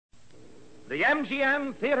the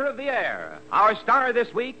MGM Theater of the Air. Our star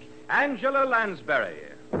this week, Angela Lansbury.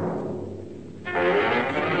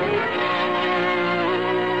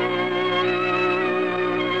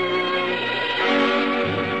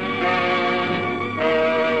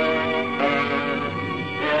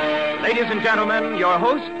 Ladies and gentlemen, your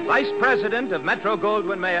host, Vice President of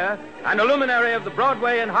Metro-Goldwyn-Mayer, and a luminary of the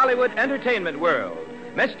Broadway and Hollywood entertainment world,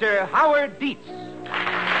 Mr. Howard Dietz.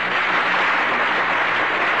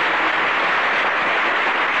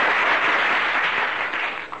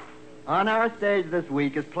 On our stage this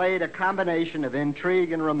week is played a combination of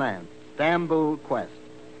intrigue and romance, Stamboul Quest.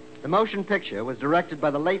 The motion picture was directed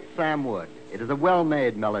by the late Sam Wood. It is a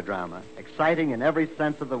well-made melodrama, exciting in every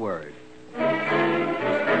sense of the word.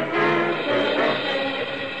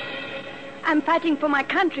 I'm fighting for my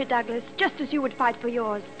country, Douglas, just as you would fight for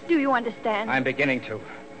yours. Do you understand? I'm beginning to.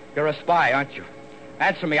 You're a spy, aren't you?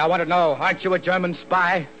 Answer me, I want to know. Aren't you a German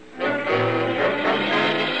spy?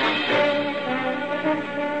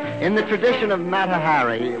 In the tradition of Mata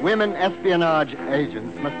Hari, women espionage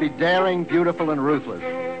agents must be daring, beautiful, and ruthless.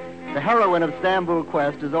 The heroine of Stamboul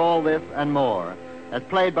Quest is all this and more, as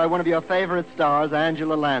played by one of your favorite stars,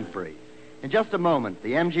 Angela Lansbury. In just a moment,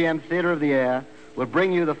 the MGM Theater of the Air will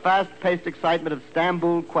bring you the fast-paced excitement of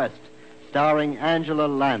Stamboul Quest, starring Angela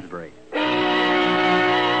Lansbury.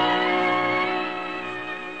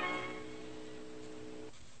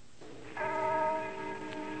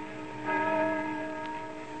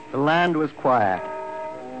 The land was quiet.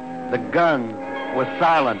 The guns were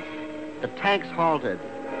silent. The tanks halted.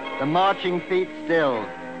 The marching feet stilled.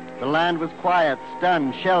 The land was quiet,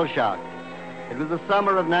 stunned, shell-shocked. It was the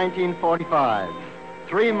summer of 1945.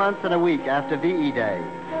 3 months and a week after VE Day,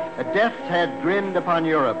 a death's head grinned upon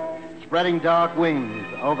Europe, spreading dark wings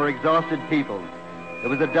over exhausted people. It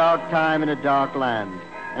was a dark time in a dark land,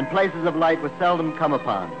 and places of light were seldom come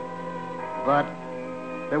upon. But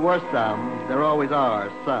there were some, there always are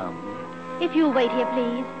some. If you'll wait here,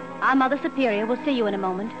 please. Our Mother Superior will see you in a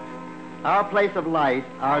moment. Our place of light,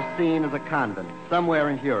 our scene is a convent, somewhere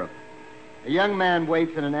in Europe. A young man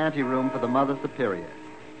waits in an anteroom for the Mother Superior.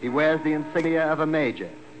 He wears the insignia of a major,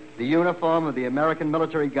 the uniform of the American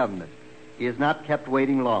military government. He is not kept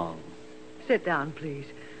waiting long. Sit down, please.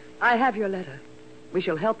 I have your letter. We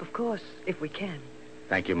shall help, of course, if we can.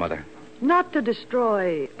 Thank you, Mother. Not to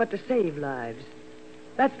destroy, but to save lives.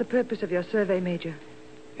 That's the purpose of your survey, Major.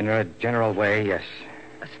 In a general way, yes.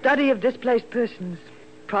 A study of displaced persons.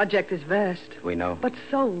 Project is vast. We know. But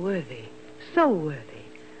so worthy. So worthy.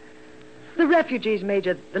 The refugees,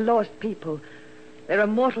 Major, the lost people. They're a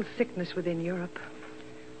mortal sickness within Europe.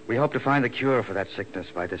 We hope to find the cure for that sickness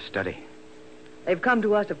by this study. They've come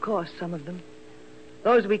to us, of course, some of them.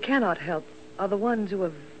 Those we cannot help are the ones who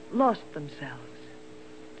have lost themselves.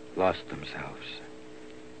 Lost themselves.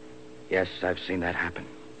 Yes, I've seen that happen.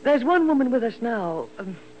 There's one woman with us now.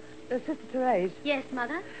 Sister Therese. Yes,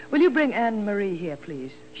 Mother? Will you bring Anne-Marie here,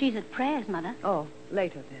 please? She's at prayers, Mother. Oh,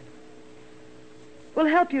 later then. We'll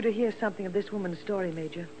help you to hear something of this woman's story,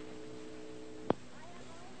 Major.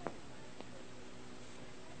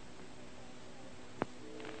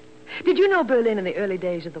 Did you know Berlin in the early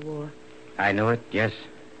days of the war? I knew it, yes.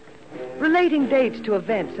 Relating dates to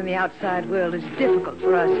events in the outside world is difficult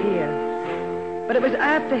for us here. But it was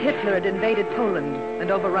after Hitler had invaded Poland and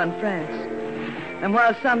overrun France. And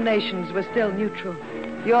while some nations were still neutral,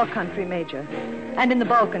 your country, Major, and in the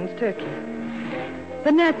Balkans, Turkey.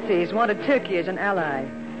 The Nazis wanted Turkey as an ally.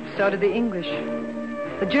 So did the English.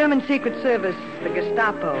 The German Secret Service, the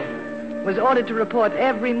Gestapo, was ordered to report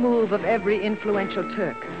every move of every influential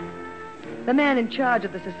Turk. The man in charge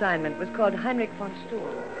of this assignment was called Heinrich von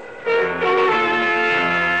Stuhl.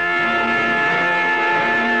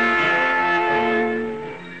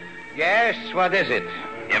 Yes, what is it?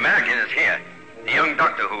 The American is here. The young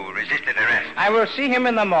doctor who resisted arrest. I will see him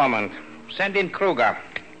in a moment. Send in Kruger.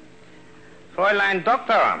 Fräulein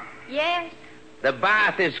Doctor. Yes? The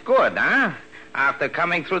bath is good, huh? After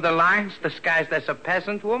coming through the lines disguised as a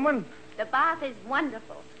peasant woman? The bath is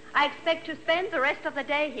wonderful. I expect to spend the rest of the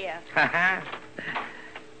day here.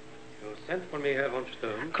 You sent for me, Herr von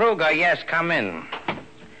Sturm. Kruger, yes, come in.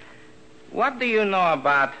 What do you know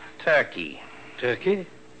about Turkey? Turkey?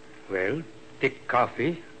 Well, thick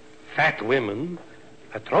coffee, fat women,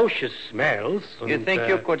 atrocious smells. You think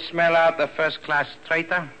you could smell out a first-class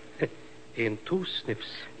traitor? In 2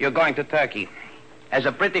 sniffs. You're going to Turkey as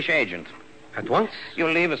a British agent. At once?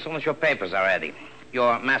 You'll leave as soon as your papers are ready.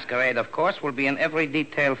 Your masquerade, of course, will be in every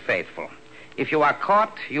detail faithful. If you are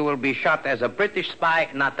caught, you will be shot as a British spy,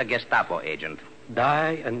 not a Gestapo agent.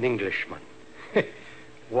 Die an Englishman.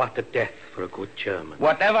 What a death for a good German.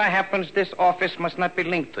 Whatever happens, this office must not be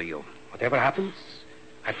linked to you. Whatever happens,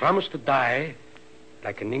 I promise to die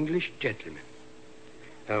like an English gentleman.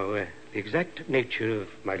 Now, the exact nature of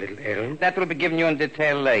my little errand... That will be given you in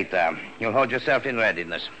detail later. You'll hold yourself in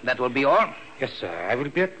readiness. That will be all? Yes, sir. I will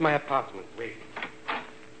be at my apartment waiting.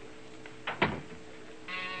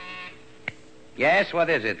 Yes, what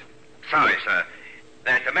is it? Sorry, sir.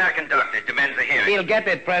 That American doctor demands a hearing. He'll get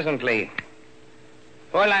it presently.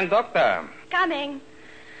 Fräulein Doctor. Coming.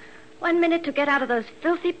 1 minute to get out of those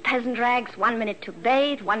filthy peasant rags, 1 minute to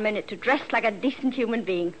bathe, 1 minute to dress like a decent human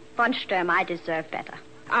being. Von Sturm, I deserve better.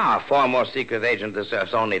 Our former secret agent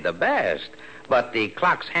deserves only the best. But the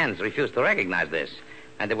clock's hands refused to recognize this.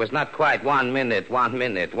 And it was not quite 1 minute, 1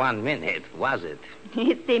 minute, 1 minute, was it?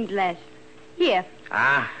 It seemed less. Here.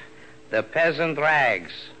 Ah, the peasant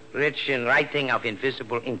rags, rich in writing of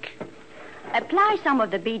invisible ink. Apply some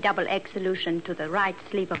of the BXX solution to the right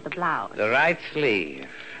sleeve of the blouse, The right sleeve.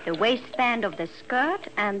 the waistband of the skirt,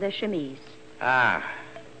 and the chemise. Ah.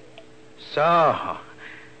 So.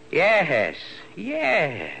 Yes,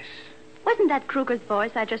 yes. Wasn't that Kruger's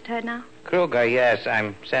voice I just heard now? Kruger, yes.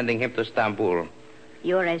 I'm sending him to Stamboul.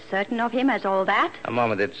 You're as certain of him as all that? A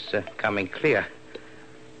moment, it's coming clear.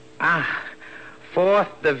 Ah. 4th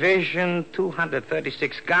Division,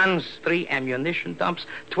 236 guns, 3 ammunition dumps,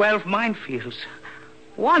 12 minefields.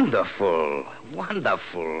 Wonderful,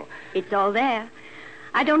 wonderful. It's all there.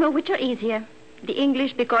 I don't know which are easier. The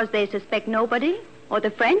English because they suspect nobody, or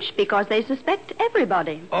the French because they suspect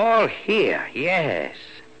everybody. All here, yes.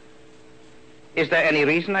 Is there any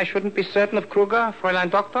reason I shouldn't be certain of Kruger,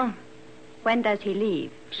 Fräulein Doctor? When does he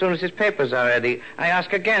leave? As soon as his papers are ready. I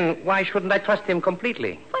ask again, why shouldn't I trust him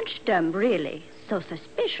completely? Von Sturm, really? So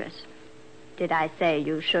suspicious. Did I say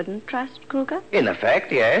you shouldn't trust Kruger? In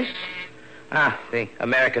effect, yes. Ah, the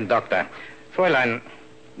American doctor. Fräulein,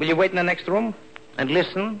 will you wait in the next room and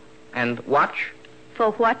listen and watch?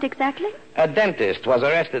 For what exactly? A dentist was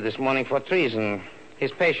arrested this morning for treason.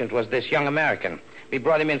 His patient was this young American. We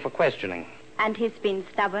brought him in for questioning. And he's been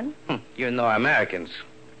stubborn? You know Americans.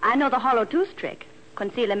 I know the hollow tooth trick.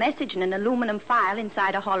 Conceal a message in an aluminum file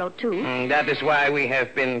inside a hollow tooth. That is why we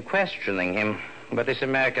have been questioning him. But this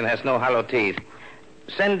American has no hollow teeth.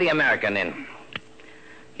 Send the American in.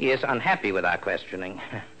 He is unhappy with our questioning.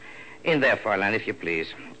 In there, Fräulein, if you please.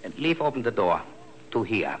 Leave open the door to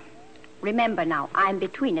here. Remember now, I'm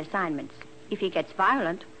between assignments. If he gets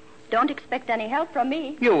violent, don't expect any help from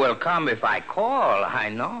me. You will come if I call, I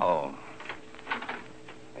know.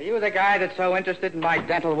 Are you the guy that's so interested in my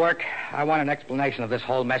dental work? I want an explanation of this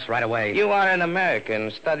whole mess right away. You are an American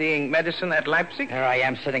studying medicine at Leipzig? Here I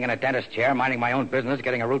am sitting in a dentist chair, minding my own business,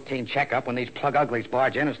 getting a routine checkup when these plug uglies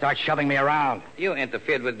barge in and start shoving me around. You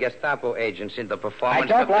interfered with Gestapo agents in the performance. I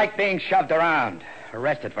don't like being shoved around.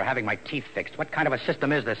 Arrested for having my teeth fixed. What kind of a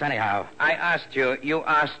system is this, anyhow? I asked you, you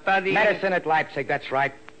are studying... Medicine at Leipzig, that's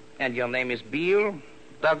right. And your name is Beale?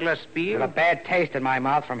 Douglas Beale? Got a bad taste in my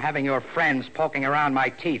mouth from having your friends poking around my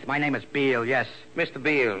teeth. My name is Beale, yes. Mr.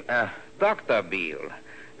 Beale, Dr. Beale,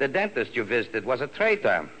 the dentist you visited was a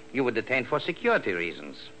traitor. You were detained for security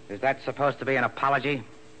reasons. Is that supposed to be an apology?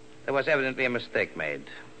 There was evidently a mistake made.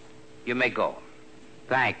 You may go.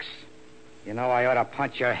 Thanks. You know, I ought to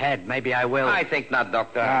punch your head. Maybe I will. I think not,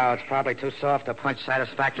 Doctor. No, it's probably too soft to punch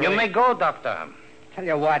satisfactorily. You may go, Doctor. Tell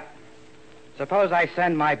you what. Suppose I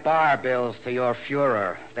send my bar bills to your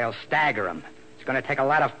Fuhrer. They'll stagger him. It's going to take a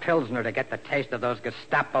lot of Pilsner to get the taste of those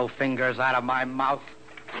Gestapo fingers out of my mouth.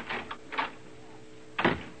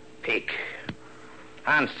 Peek.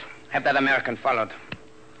 Hans, have that American followed.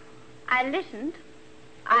 I listened.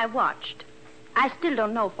 I watched. I still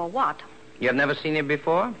don't know for what. You have never seen him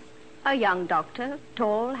before? A young doctor,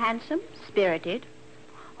 tall, handsome, spirited.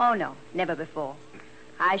 Oh, no, never before.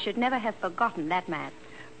 I should never have forgotten that man.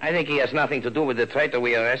 I think he has nothing to do with the traitor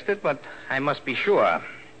we arrested, but I must be sure.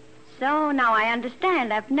 So now I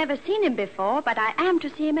understand. I've never seen him before, but I am to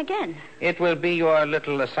see him again. It will be your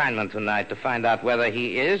little assignment tonight to find out whether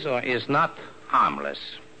he is or is not harmless.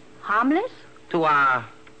 Harmless? To our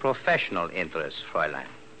professional interests, Fräulein.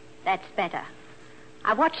 That's better.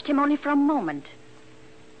 I watched him only for a moment.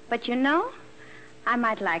 But you know, I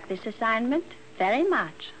might like this assignment very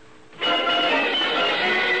much.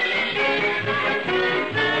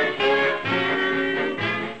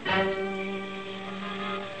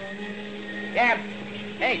 Yeah.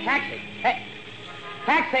 Hey, taxi. Hey.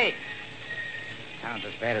 Taxi! Sounds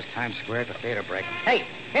as bad as Times Square at the theater break. Hey,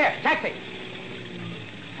 here, taxi!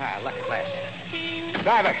 Ah, luck at last.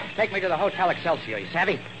 Driver, take me to the Hotel Excelsior. You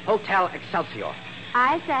savvy? Hotel Excelsior.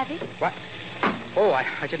 I savvy. What? Oh,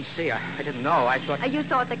 I didn't see. I didn't know. I thought... You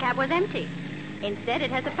thought the cab was empty. Instead,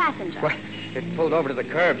 it has a passenger. What? It pulled over to the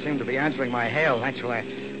curb, seemed to be answering my hail. Naturally,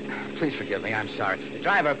 please forgive me. I'm sorry.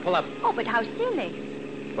 Driver, pull up. Oh, but how silly.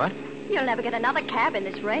 What? You'll never get another cab in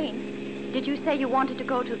this rain. Did you say you wanted to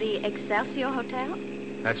go to the Excelsior Hotel?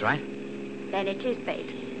 That's right. Then it is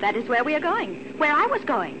fate. That is where we are going. Where I was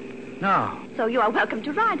going. No. So you are welcome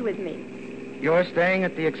to ride with me. You're staying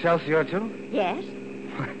at the Excelsior, too? Yes.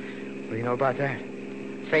 What do you know about that?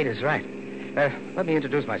 Fate is right. Let me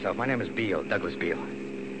introduce myself. My name is Beale, Douglas Beale.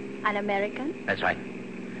 An American? That's right.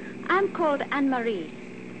 I'm called Anne-Marie.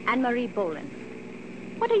 Anne-Marie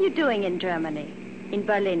Bolen. What are you doing in Germany? In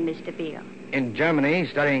Berlin, Mr. Beale? In Germany,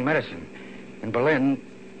 studying medicine. In Berlin,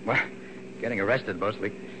 well, getting arrested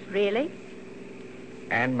mostly. Really?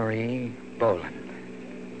 Anne-Marie Bolen.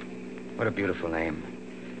 What a beautiful name.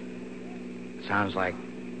 Sounds like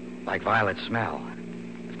violet smell,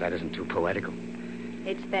 if that isn't too poetical.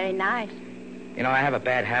 It's very nice. You know, I have a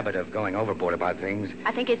bad habit of going overboard about things.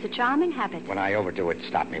 I think it's a charming habit. When I overdo it,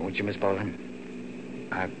 stop me, won't you, Miss Bolen?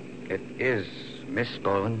 It is Miss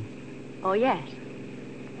Bolen. Oh, yes.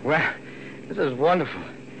 Well, this is wonderful.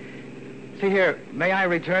 See here, may I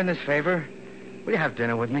return this favor? Will you have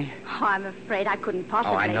dinner with me? Oh, I'm afraid I couldn't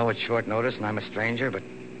possibly. Oh, I know it's short notice and I'm a stranger, but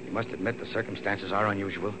you must admit the circumstances are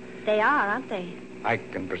unusual. They are, aren't they? I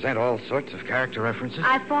can present all sorts of character references.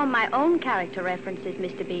 I form my own character references,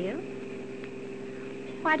 Mr. Beale.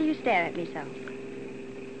 Why do you stare at me so?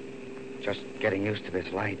 Just getting used to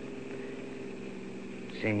this light.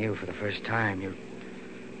 Seeing you for the first time, you're...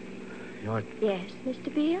 Yes,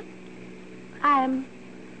 Mr. Beale? I'm...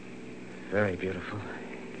 very beautiful.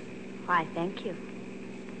 Why, thank you.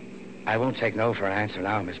 I won't take no for an answer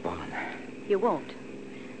now, Miss Bolen. You won't?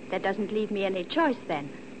 That doesn't leave me any choice,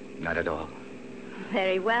 then? Not at all.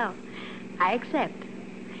 Very well. I accept.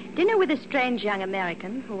 Dinner with a strange young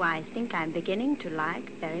American who I think I'm beginning to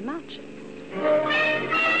like very much.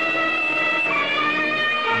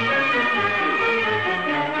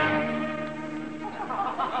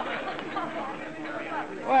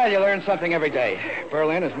 Well, you learn something every day.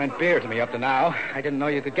 Berlin has meant beer to me up to now. I didn't know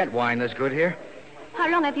you could get wine this good here. How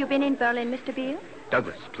long have you been in Berlin, Mr. Beale?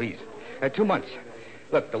 Douglas, please. 2 months.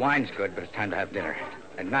 Look, the wine's good, but it's time to have dinner.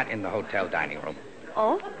 And not in the hotel dining room.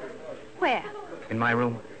 Oh? Where? In my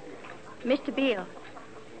room. Mr. Beale,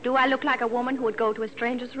 do I look like a woman who would go to a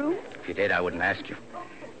stranger's room? If you did, I wouldn't ask you.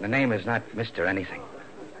 The name is not Mr. anything.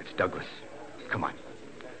 It's Douglas. Come on.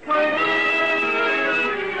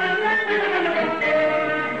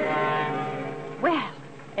 Well,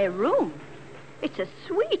 a room. It's a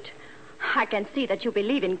suite. I can see that you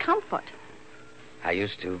believe in comfort. I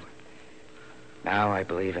used to. Now I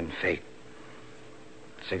believe in fate.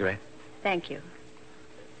 Cigarette? Thank you.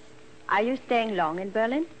 Are you staying long in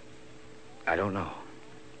Berlin? I don't know.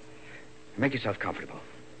 Make yourself comfortable.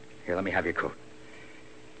 Here, let me have your coat.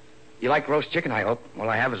 You like roast chicken, I hope. All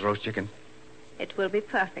I have is roast chicken. It will be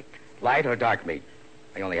perfect. Light or dark meat?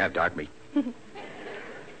 I only have dark meat.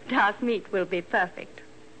 Dark meat will be perfect.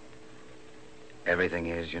 Everything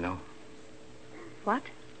is, you know. What?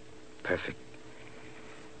 Perfect.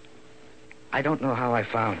 I don't know how I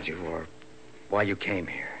found you or why you came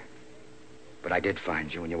here. But I did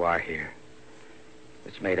find you, and you are here.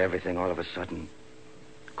 It's made everything all of a sudden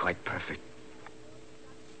quite perfect.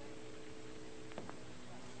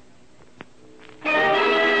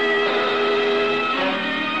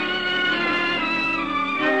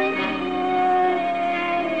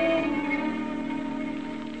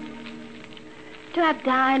 To have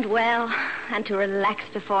dined well and to relax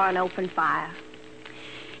before an open fire.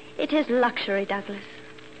 It is luxury, Douglas.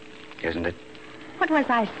 Isn't it? What was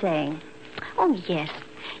I saying? Oh, yes.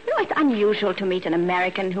 You know, it's unusual to meet an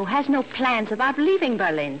American who has no plans about leaving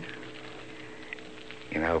Berlin.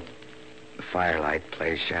 You know, the firelight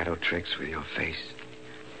plays shadow tricks with your face.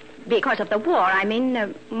 Because of the war, I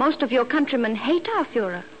mean, most of your countrymen hate our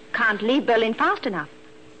Führer. Can't leave Berlin fast enough.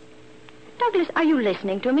 Douglas, are you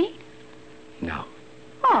listening to me? No.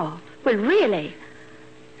 Oh, well, really?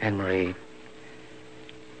 Anne-Marie,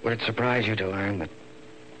 would it surprise you to learn that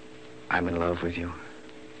I'm in love with you?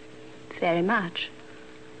 Very much.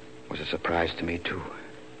 It was a surprise to me, too.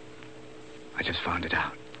 I just found it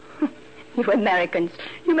out. You Americans,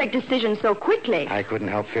 you make decisions so quickly. I couldn't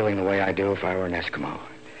help feeling the way I do if I were an Eskimo.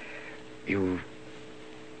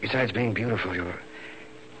 Besides being beautiful, you're...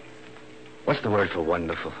 What's the word for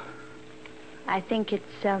wonderful? I think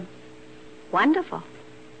it's, wonderful.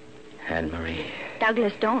 Anne-Marie.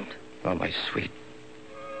 Douglas, don't. Oh, my sweet.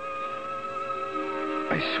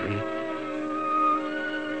 My sweet.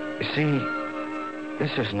 You see,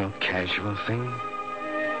 this is no casual thing.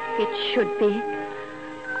 It should be.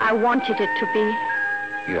 I wanted it to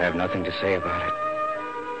be. You have nothing to say about it.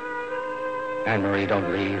 Anne-Marie,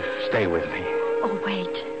 don't leave. Stay with me. Oh,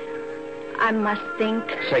 wait. I must think.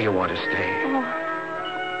 Say you want to stay. Oh,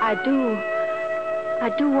 I do. I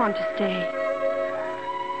do want to stay.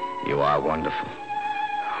 You are wonderful.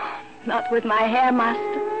 Not with my hair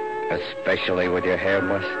mussed. Especially with your hair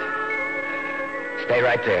mussed. Stay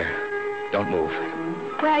right there. Don't move.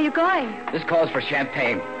 Where are you going? This calls for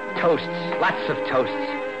champagne. Toasts. Lots of toasts.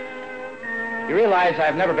 You realize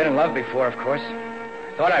I've never been in love before, of course.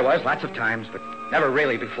 Thought I was lots of times, but never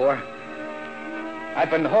really before. I've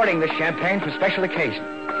been hoarding this champagne for special occasion.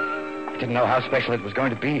 I didn't know how special it was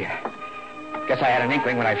going to be. Guess I had an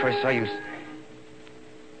inkling when I first saw you.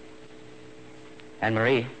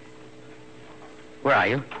 Anne-Marie? Where are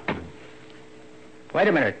you? Wait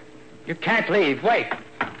a minute. You can't leave. Wait.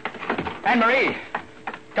 Anne-Marie!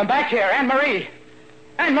 Come back here, Anne-Marie!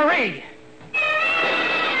 Anne-Marie!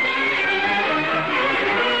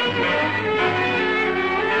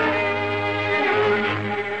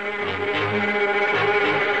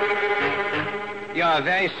 You are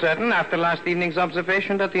very certain, after last evening's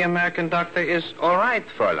observation, that the American doctor is all right,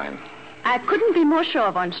 Fräulein? I couldn't be more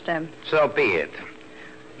sure, von Sturm. So be it.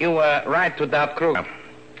 You were right to doubt Kruger.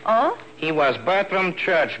 Oh? He was Bertram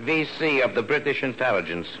Church, V.C. of the British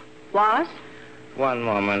Intelligence. Was? One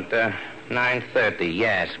moment. 9:30.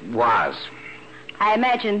 Yes, was. I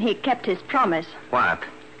imagine he kept his promise. What?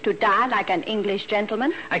 To die like an English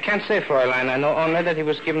gentleman? I can't say, Fräulein. I know only that he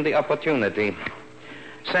was given the opportunity.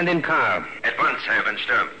 Send in Carl. At once, Herr von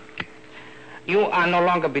Sturm. You are no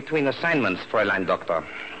longer between assignments, Fräulein Doctor.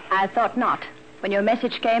 I thought not. When your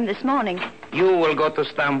message came this morning. You will go to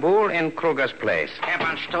Stamboul in Kruger's place. Herr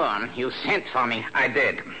von Sturm, you sent for me. I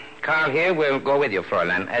did. Carl here will go with you,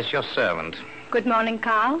 Fräulein, as your servant. Good morning,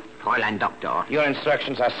 Carl. Fräulein Doctor. Your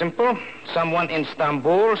instructions are simple. Someone in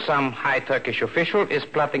Stamboul, some high Turkish official, is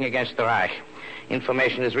plotting against the Reich.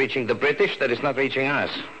 Information is reaching the British that is not reaching us.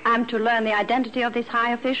 I'm to learn the identity of this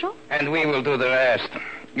high official? And we will do the rest.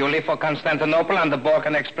 You leave for Constantinople on the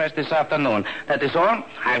Balkan Express this afternoon. That is all.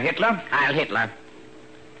 Heil Hitler. Heil Hitler.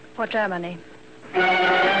 For Germany.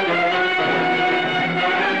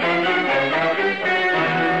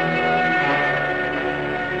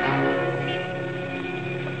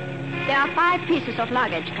 There are 5 pieces of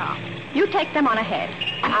luggage, Carl. You take them on ahead.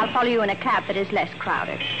 I'll follow you in a cab that is less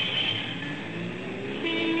crowded.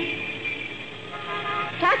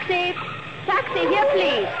 Taxi! Taxi, here,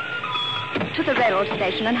 please. To the railroad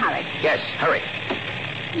station and hurry. Yes, hurry.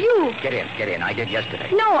 You! Get in. I did yesterday.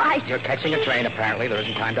 No, You're catching a train, apparently. There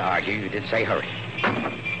isn't time to argue. You did say hurry.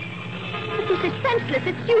 But this is senseless.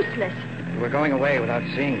 It's useless. We're going away without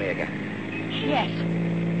seeing me again.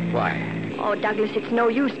 Yes. Why? Oh, Douglas, it's no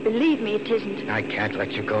use. Believe me, it isn't. I can't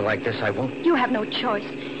let you go like this. I won't. You have no choice.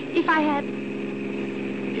 If I had...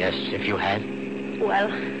 Yes, if you had.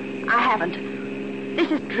 Well, I haven't. This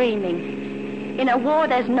is dreaming. In a war,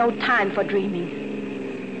 there's no time for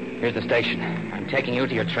dreaming. Here's the station. I'm taking you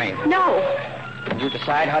to your train. No. When you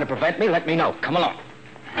decide how to prevent me, let me know. Come along.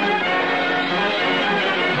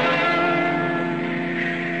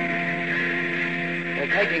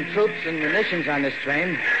 They're taking troops and munitions on this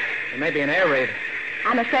train. There may be an air raid.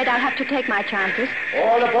 I'm afraid I'll have to take my chances.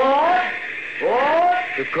 All aboard! All!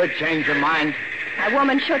 You could change your mind. A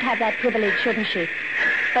woman should have that privilege, shouldn't she?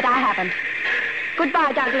 But I haven't.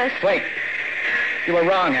 Goodbye, Douglas. Wait. You were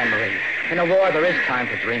wrong, Anne-Marie. In a war, there is time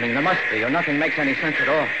for dreaming. There must be, or nothing makes any sense at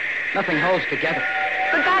all. Nothing holds together.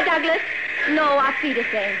 Goodbye, Douglas. No, auf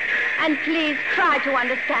Wiedersehen. And please try to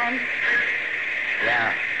understand.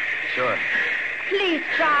 Yeah, sure. Please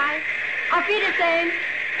try. Auf Wiedersehen.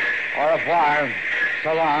 Au revoir.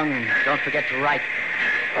 So long, and don't forget to write.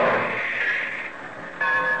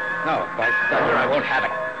 No, by thunder, I won't have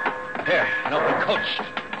it. Here, an open coach.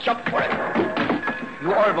 Jump for it.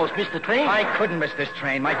 You almost missed the train. I couldn't miss this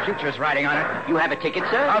train. My future's riding on it. You have a ticket,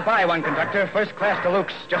 sir? I'll buy one, conductor. First class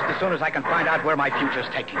deluxe, just as soon as I can find out where my future's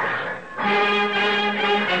taking me.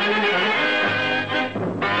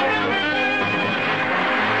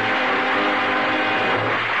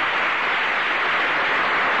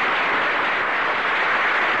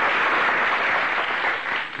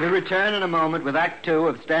 We return in a moment with Act 2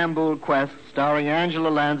 of Stamboul Quest, starring Angela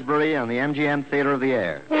Lansbury on the MGM Theater of the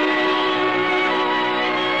Air.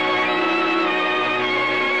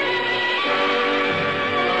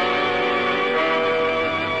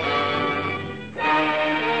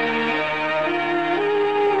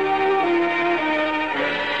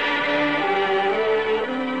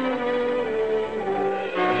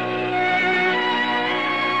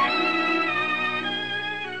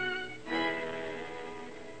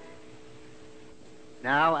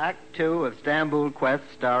 Now, Act 2 of Stamboul Quest,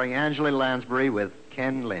 starring Angela Lansbury with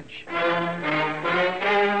Ken Lynch.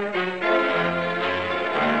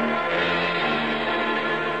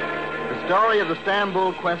 story of the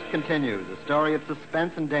Stamboul quest continues, a story of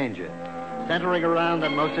suspense and danger, centering around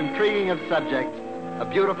that most intriguing of subjects, a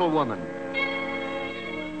beautiful woman.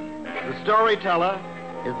 The storyteller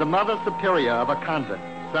is the Mother Superior of a convent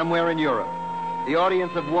somewhere in Europe, the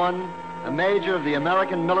audience of one, a major of the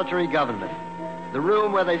American military government. The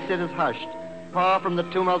room where they sit is hushed, far from the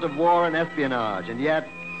tumult of war and espionage, and yet,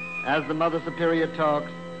 as the Mother Superior talks,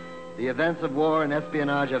 the events of war and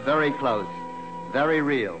espionage are very close, very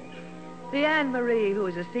real. The Anne-Marie, who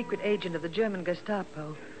is a secret agent of the German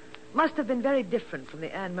Gestapo, must have been very different from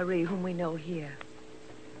the Anne-Marie whom we know here.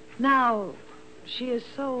 Now, she is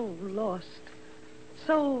so lost,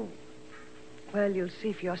 so... Well, you'll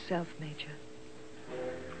see for yourself, Major.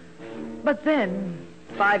 But then,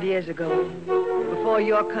 5 years ago, before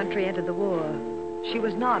your country entered the war, she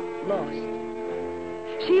was not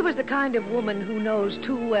lost. She was the kind of woman who knows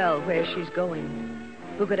too well where she's going,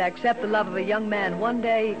 who could accept the love of a young man one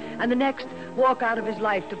day and the next walk out of his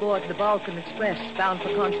life to board the Balkan Express bound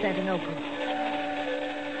for Constantinople.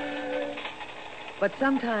 But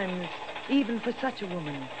sometimes, even for such a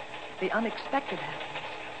woman, the unexpected happens.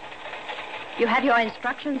 You had your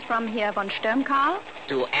instructions from Herr von Sturm, Karl?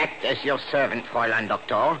 To act as your servant, Fräulein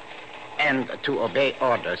Doktor, and to obey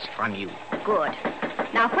orders from you. Good.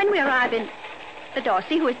 Now, when we arrive in the door,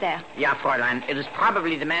 see who is there. Yeah, Fräulein. It is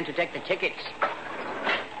probably the man to take the tickets.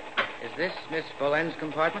 Is this Miss Boleyn's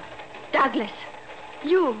compartment? Douglas,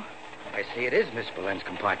 you. I see it is Miss Boleyn's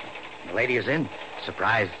compartment. The lady is in.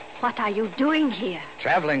 Surprise. What are you doing here?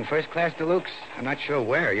 Traveling first class deluxe. I'm not sure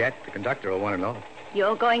where yet. The conductor will want to know.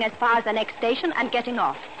 You're going as far as the next station and getting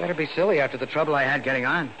off. Better be silly after the trouble I had getting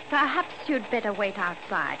on. Perhaps you'd better wait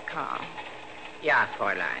outside, Karl. Yeah,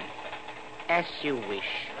 Fräulein. As you wish.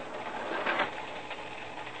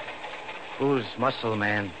 Who's muscle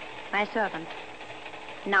man? My servant.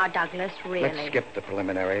 Now, Douglas, really. Let's skip the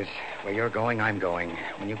preliminaries. Where you're going, I'm going.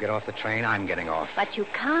 When you get off the train, I'm getting off. But you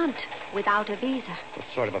can't without a visa. What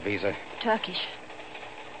sort of a visa? Turkish.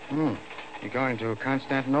 You're going to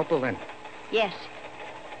Constantinople, then? Yes.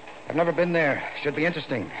 I've never been there. Should be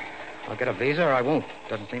interesting. I'll get a visa or I won't.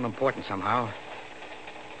 Doesn't seem important somehow.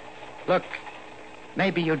 Look,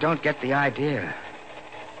 maybe you don't get the idea.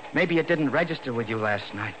 Maybe it didn't register with you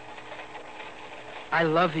last night. I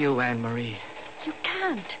love you, Anne-Marie. You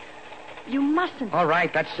can't. You mustn't. All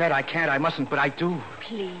right, that's said. I can't, I mustn't, but I do.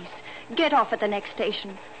 Please, get off at the next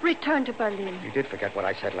station. Return to Berlin. You did forget what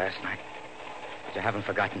I said last night. But you haven't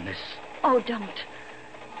forgotten this. Oh, don't.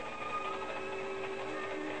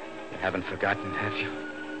 You haven't forgotten, have you?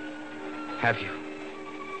 Have you?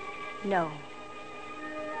 No.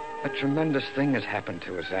 A tremendous thing has happened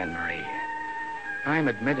to us, Anne-Marie. I'm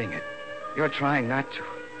admitting it. You're trying not to.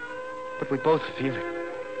 But we both feel it.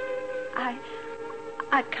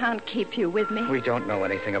 I can't keep you with me. We don't know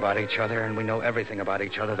anything about each other, and we know everything about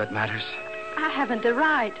each other that matters. I haven't the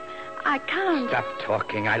right. I can't. Stop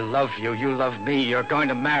talking. I love you. You love me. You're going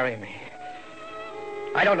to marry me.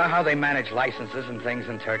 I don't know how they manage licenses and things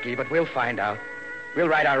in Turkey, but we'll find out. We'll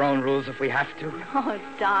write our own rules if we have to. Oh,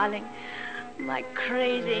 darling. My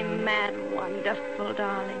crazy, mad, wonderful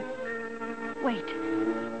darling. Wait.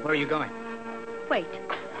 Where are you going? Wait.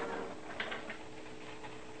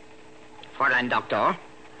 Fräulein Doktor.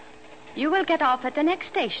 You will get off at the next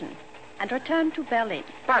station and return to Berlin.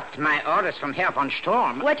 But my orders from Herr von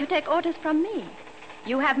Sturm... Were to take orders from me.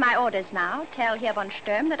 You have my orders now. Tell Herr von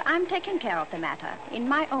Sturm that I'm taking care of the matter in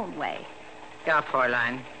my own way. Ja,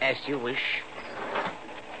 Fräulein, as you wish.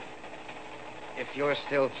 If you're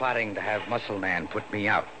still plotting to have Muscle Man put me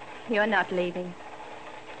out... You're not leaving.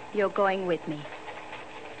 You're going with me.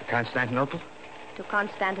 To Constantinople? To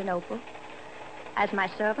Constantinople. As my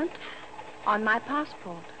servant, on my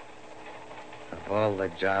passport. Of all the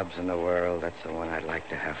jobs in the world, that's the one I'd like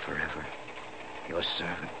to have forever. Your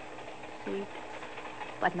servant. Sweet.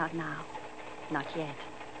 But not now. Not yet.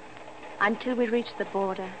 Until we reach the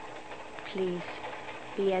border, please,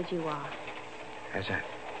 be as you are. As that?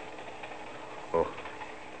 Oh.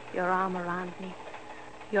 Your arm around me.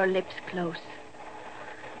 Your lips close.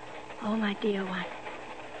 Oh, my dear one.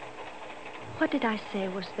 What did I say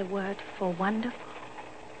was the word for wonderful?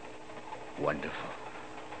 Wonderful.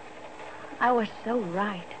 I was so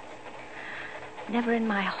right. Never in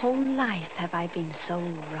my whole life have I been so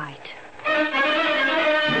right.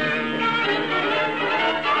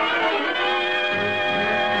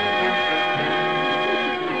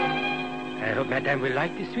 I hope Madame will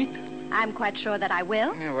like this suite. I'm quite sure that I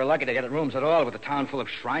will. Yeah, we're lucky to get rooms at all with a town full of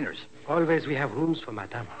Shriners. Always we have rooms for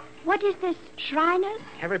Madame. What is this, Shriners?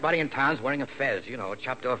 Everybody in town's wearing a fez, you know, a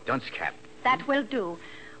chopped-off dunce cap. That will do.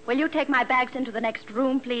 Will you take my bags into the next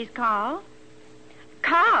room, please, Carl?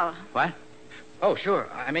 Carl. What? Oh, sure.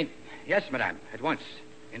 I mean, yes, madame. At once.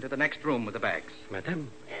 Into the next room with the bags. Madame,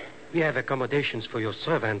 we have accommodations for your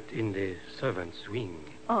servant in the servant's wing.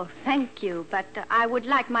 Oh, thank you, but I would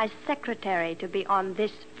like my secretary to be on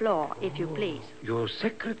this floor, if you please. Your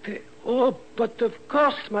secretary? Oh, but of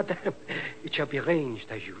course, madame. It shall be arranged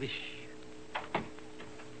as you wish.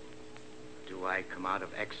 Do I come out of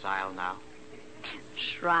exile now?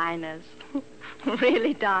 Shriners.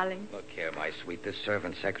 Really, darling. Look here, my sweet. This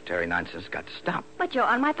servant secretary nonsense got to stop. But you're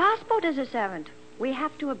on my passport as a servant. We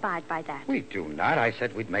have to abide by that. We do not. I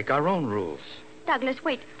said we'd make our own rules. Douglas,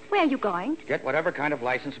 wait. Where are you going? Get whatever kind of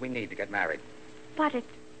license we need to get married. But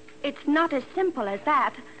it's not as simple as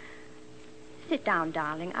that. Sit down,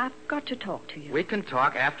 darling. I've got to talk to you. We can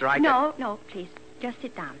talk after I No, please. Just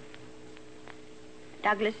sit down.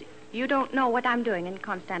 Douglas, you don't know what I'm doing in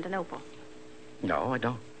Constantinople. No, I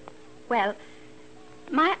don't. Well,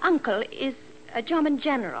 my uncle is a German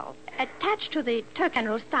general attached to the Turk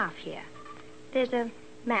General Staff here. There's a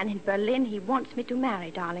man in Berlin he wants me to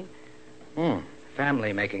marry, darling.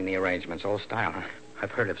 Family making the arrangements, old style, huh?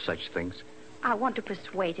 I've heard of such things. I want to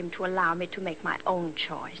persuade him to allow me to make my own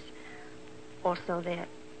choice. Also,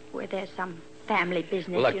 where there's some family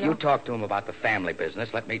business, Look, you know. you talk to him about the family business.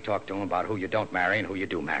 Let me talk to him about who you don't marry and who you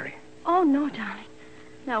do marry. Oh, no, darling.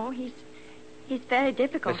 No, he's very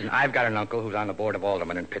difficult. Listen, I've got an uncle who's on the board of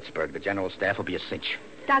aldermen in Pittsburgh. The general staff will be a cinch.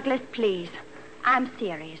 Douglas, please. I'm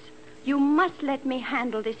serious. You must let me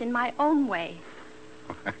handle this in my own way.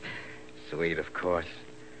 Sweet, of course.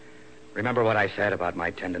 Remember what I said about my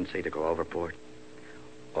tendency to go overboard?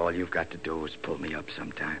 All you've got to do is pull me up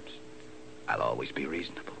sometimes. I'll always be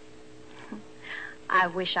reasonable. I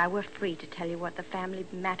wish I were free to tell you what the family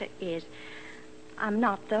matter is. I'm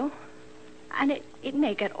not, though. And it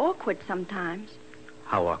may get awkward sometimes.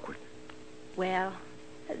 How awkward? Well,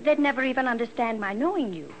 they'd never even understand my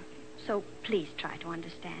knowing you. So please try to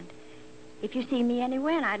understand. If you see me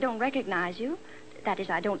anywhere and I don't recognize you, that is,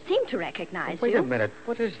 I don't seem to recognize you. Wait a minute.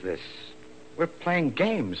 What is this? We're playing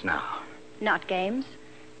games now. Not games.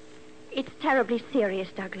 It's terribly serious,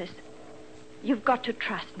 Douglas. You've got to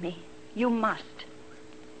trust me. You must.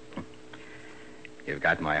 You've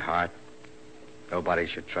got my heart. Nobody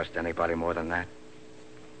should trust anybody more than that.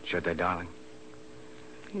 Should they, darling?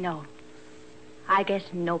 No. I guess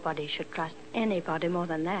nobody should trust anybody more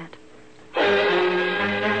than that.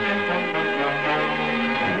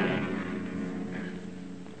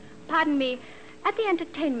 Pardon me. At the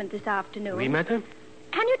entertainment this afternoon... Oui, madame?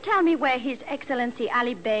 Can you tell me where His Excellency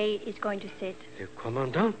Ali Bey is going to sit? The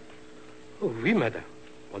commandant? Oh, oui, madame.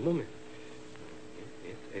 One moment.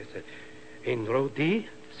 Yes. In row D,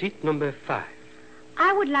 seat number 5.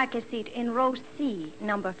 I would like a seat in row C,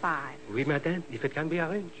 number 5. Oui, madame, if it can be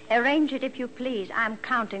arranged. Arrange it if you please. I'm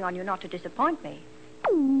counting on you not to disappoint me.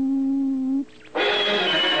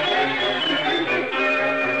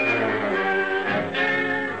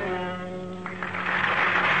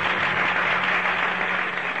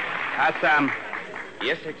 Assam,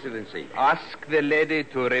 Yes, Excellency. ask the lady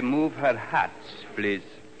to remove her hat, please.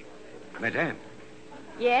 Madame,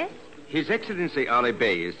 Yes? His Excellency Ali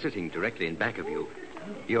Bey is sitting directly in back of you.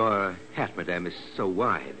 Your hat, Madame, is so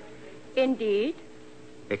wide. Indeed.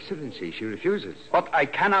 Excellency, she refuses. But I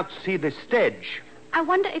cannot see the stage. I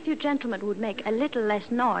wonder if you gentlemen would make a little less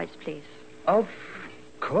noise, please. Of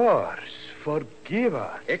course. Forgive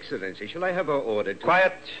us. Excellency, shall I have her ordered to...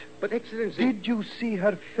 Quiet. But, Excellency... Did you see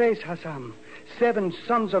her face, Hassan? 7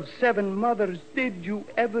 sons of 7 mothers. Did you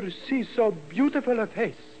ever see so beautiful a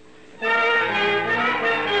face?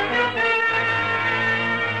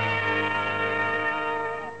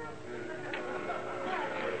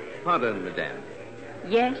 Pardon, Madame.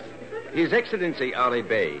 Yes? His Excellency Ali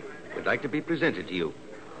Bey would like to be presented to you.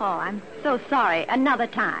 Oh, I'm so sorry. Another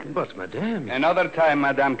time. But, Madame... Another time,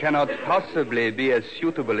 Madame, cannot possibly be as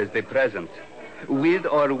suitable as the present. With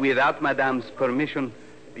or without Madame's permission,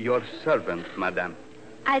 your servant, Madame.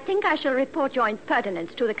 I think I shall report your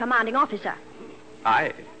impertinence to the commanding officer.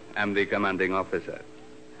 I am the commanding officer.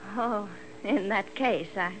 Oh, in that case,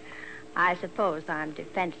 I suppose I'm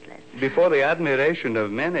defenseless. Before the admiration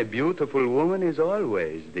of men, a beautiful woman is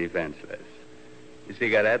always defenseless. A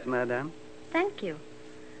cigarette, Madame? Thank you.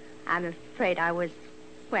 I'm afraid I was,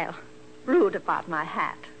 well, rude about my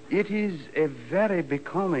hat. It is a very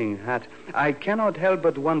becoming hat. I cannot help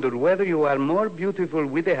but wonder whether you are more beautiful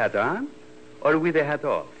with the hat on or with the hat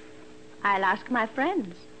off. I'll ask my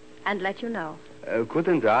friends and let you know.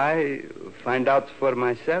 Couldn't I find out for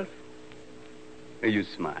myself? You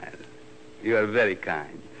smile. You are very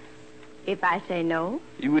kind. If I say no?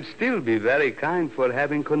 You would still be very kind for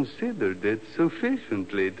having considered it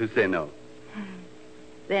sufficiently to say no.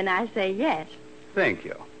 Then I say yes. Thank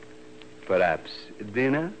you. Perhaps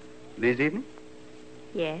dinner this evening?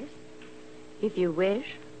 Yes, if you wish.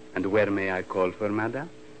 And where may I call for Madame?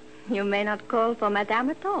 You may not call for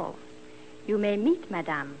Madame at all. You may meet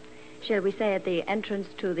Madame. Shall we say at the entrance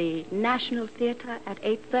to the National Theatre at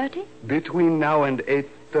 8:30? Between now and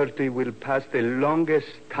 8:30 will pass the longest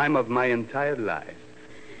time of my entire life.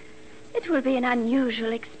 It will be an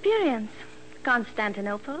unusual experience.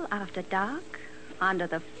 Constantinople after dark, under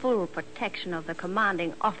the full protection of the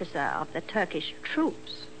commanding officer of the Turkish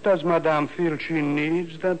troops. Does Madame feel she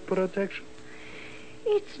needs that protection?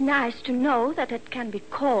 It's nice to know that it can be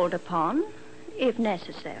called upon, if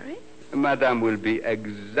necessary. Madame will be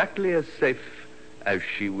exactly as safe as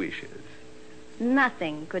she wishes.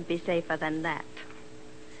 Nothing could be safer than that.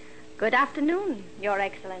 Good afternoon, Your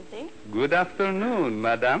Excellency. Good afternoon,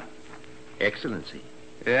 Madame. Excellency.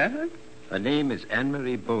 Yes? Her name is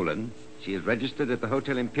Anne-Marie Boland. She is registered at the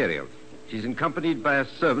Hotel Imperial. She's accompanied by a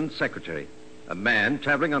servant secretary. A man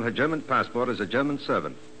traveling on her German passport as a German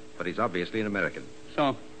servant, but he's obviously an American.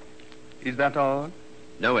 So, is that all?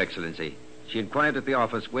 No, Excellency. She inquired at the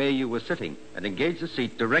office where you were sitting and engaged a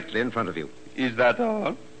seat directly in front of you. Is that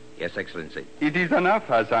all? Yes, Excellency. It is enough,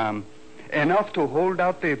 Hassan. Enough to hold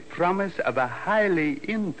out the promise of a highly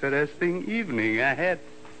interesting evening ahead.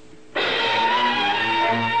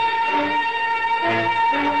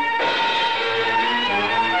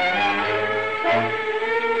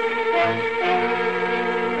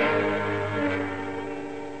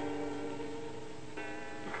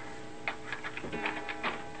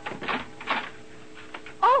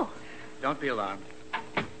 Don't be alarmed.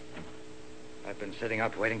 I've been sitting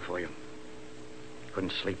up waiting for you.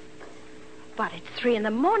 Couldn't sleep. But it's 3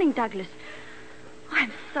 a.m, Douglas.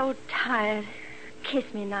 I'm so tired. Kiss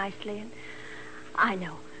me nicely. And I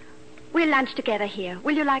know. We'll lunch together here.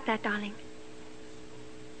 Will you like that, darling?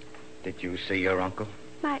 Did you see your uncle?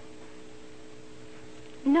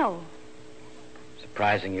 No.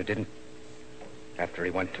 Surprising you didn't. After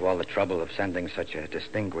he went to all the trouble of sending such a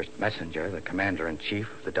distinguished messenger, the commander-in-chief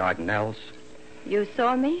of the Dardanelles. You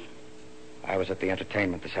saw me? I was at the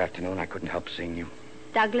entertainment this afternoon. I couldn't help seeing you.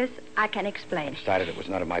 Douglas, I can explain. I decided it was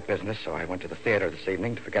none of my business, so I went to the theater this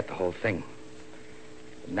evening to forget the whole thing.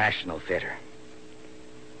 The National Theater.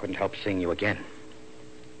 Couldn't help seeing you again.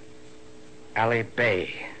 Ali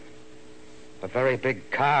Bey. A very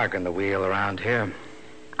big cog in the wheel around here.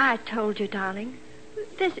 I told you, darling.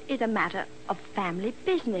 This is a matter of family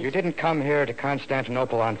business. You didn't come here to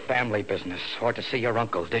Constantinople on family business or to see your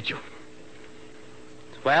uncle, did you?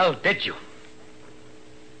 Well, did you?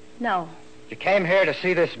 No. You came here to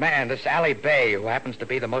see this man, this Ali Bey, who happens to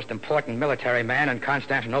be the most important military man in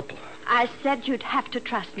Constantinople. I said you'd have to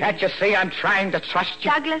trust me. Can't you see I'm trying to trust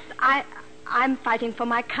you? Douglas, I'm fighting for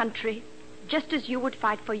my country, just as you would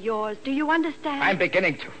fight for yours. Do you understand? I'm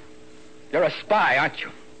beginning to. You're a spy, aren't you?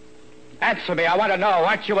 Answer me. I want to know.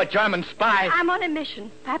 Aren't you a German spy? I'm on a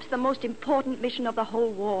mission, perhaps the most important mission of the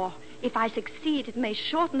whole war. If I succeed, it may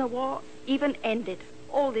shorten the war, even end it.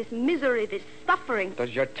 All this misery, this suffering.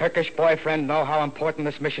 Does your Turkish boyfriend know how important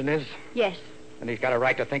this mission is? Yes. And he's got a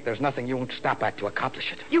right to think there's nothing you won't stop at to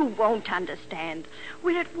accomplish it. You won't understand.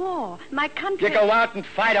 We're at war. My country... You go out and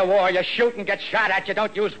fight a war. You shoot and get shot at. You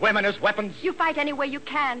don't use women as weapons. You fight any way you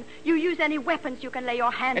can. You use any weapons you can lay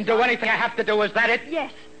your hands on. And do anything I have to do. Is that it?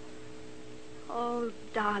 Yes. Oh,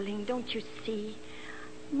 darling, don't you see?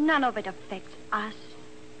 None of it affects us,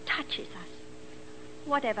 touches us.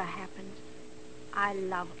 Whatever happens, I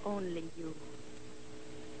love only you.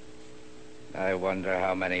 I wonder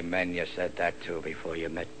how many men you said that to before you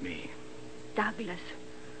met me. Douglas.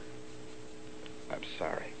 I'm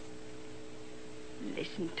sorry.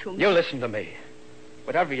 Listen to me. You listen to me.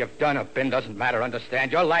 Whatever you've done or been doesn't matter,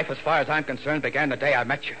 understand? Your life, as far as I'm concerned, began the day I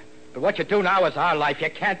met you. But what you do now is our life. You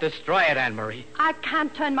can't destroy it, Anne-Marie. I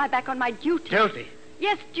can't turn my back on my duty. Duty?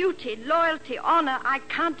 Yes, duty, loyalty, honor. I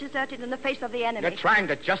can't desert it in the face of the enemy. You're trying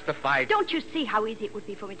to justify... Don't you see how easy it would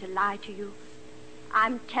be for me to lie to you?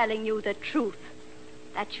 I'm telling you the truth.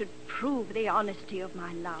 That should prove the honesty of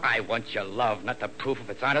my love. I want your love, not the proof of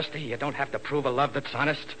its honesty. You don't have to prove a love that's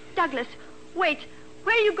honest. Douglas, wait.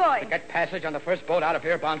 Where are you going? To get passage on the first boat out of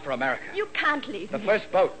here bound for America. You can't leave me. The first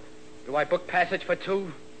boat. Do I book passage for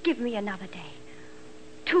 2? Give me another day.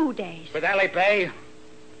 2 days. With Ali Bey?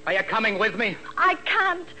 Are you coming with me? I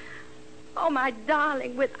can't. Oh, my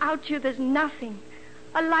darling, without you, there's nothing.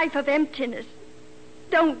 A life of emptiness.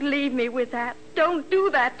 Don't leave me with that. Don't do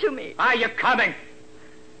that to me. Are you coming?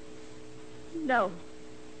 No.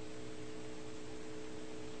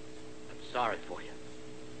 I'm sorry for you.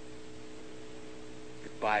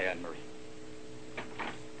 Goodbye, Anne-Marie.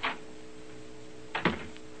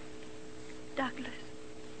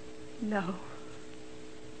 No.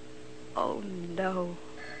 Oh, no.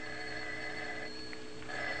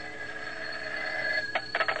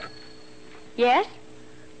 Yes?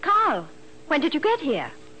 Carl, when did you get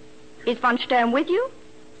here? Is von Sturm with you?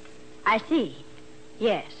 I see.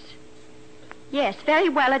 Yes. Yes, very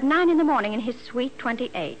well, at 9 in the morning in his suite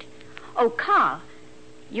 28. Oh, Carl,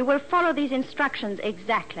 you will follow these instructions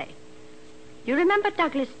exactly. You remember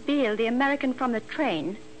Douglas Beale, the American from the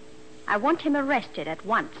train? I want him arrested at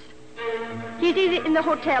once. He's either in the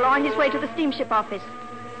hotel or on his way to the steamship office.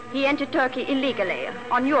 He entered Turkey illegally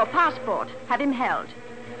on your passport. Have him held.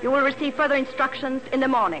 You will receive further instructions in the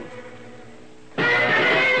morning.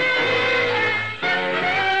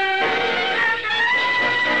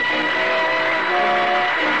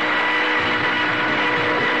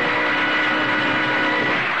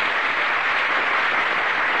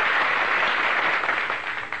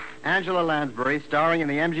 Angela Lansbury, starring in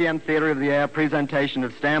the MGM Theater of the Air presentation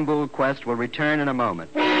of Stamboul Quest, will return in a moment.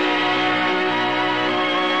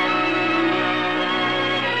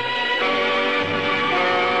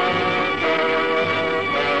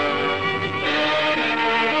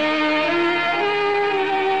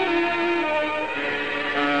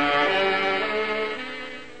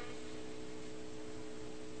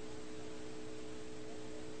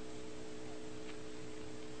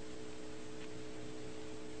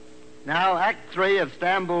 Now, Act 3 of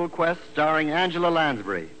Stamboul Quest, starring Angela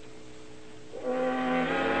Lansbury.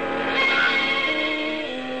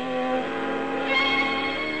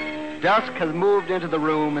 Dusk has moved into the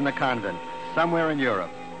room in the convent, somewhere in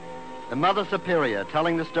Europe. The Mother Superior,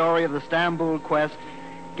 telling the story of the Stamboul Quest,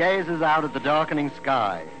 gazes out at the darkening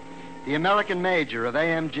sky. The American major of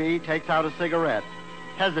AMG takes out a cigarette,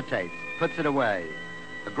 hesitates, puts it away.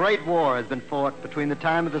 A great war has been fought between the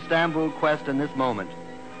time of the Stamboul Quest and this moment.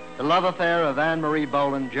 The love affair of Anne-Marie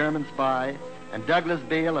Boland, German spy, and Douglas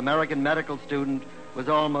Beale, American medical student, was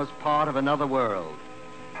almost part of another world.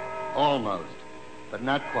 Almost, but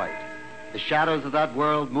not quite. The shadows of that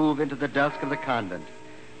world move into the dusk of the convent.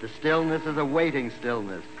 The stillness is a waiting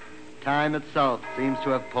stillness. Time itself seems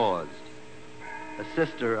to have paused. A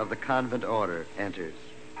sister of the convent order enters.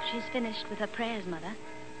 She's finished with her prayers, Mother.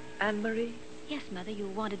 Anne-Marie? Yes, Mother, you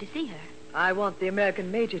wanted to see her. I want the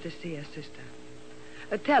American major to see her, sister.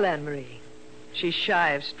 Tell Anne-Marie. She's shy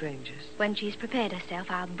of strangers. When she's prepared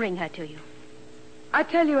herself, I'll bring her to you. I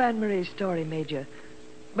tell you Anne-Marie's story, Major,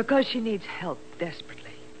 because she needs help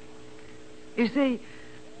desperately. You see,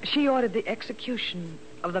 she ordered the execution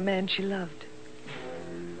of the man she loved.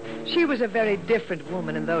 She was a very different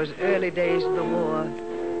woman in those early days of the war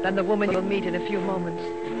than the woman you'll meet in a few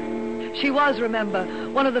moments. She was, remember,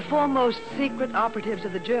 one of the foremost secret operatives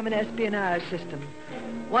of the German espionage system,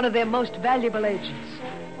 one of their most valuable agents.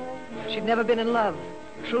 She'd never been in love,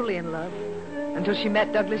 truly in love, until she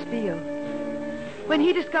met Douglas Beale. When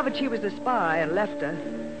he discovered she was a spy and left her,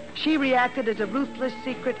 she reacted as a ruthless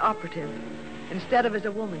secret operative instead of as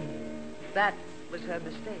a woman. That was her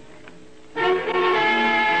mistake.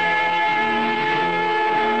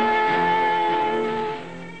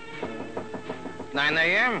 9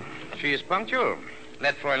 a.m. She is punctual.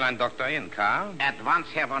 Let Fräulein Doctor in, Karl. At once,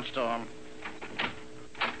 Herr von Sturm.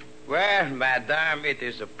 Well, Madame, it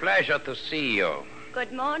is a pleasure to see you.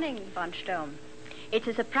 Good morning, von Sturm. It's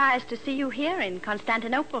a surprise to see you here in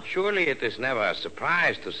Constantinople. Surely it is never a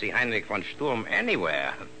surprise to see Heinrich von Sturm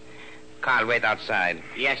anywhere. Karl, wait outside.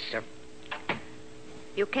 Yes, sir.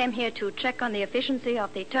 You came here to check on the efficiency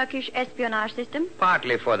of the Turkish espionage system?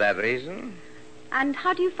 Partly for that reason. And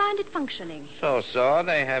how do you find it functioning? So.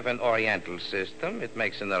 They have an Oriental system. It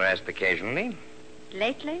makes an arrest occasionally.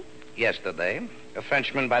 Lately? Yesterday, a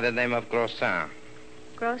Frenchman by the name of Grossin.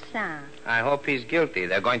 Grossin. I hope he's guilty.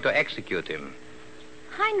 They're going to execute him.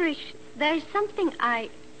 Heinrich, there's something Why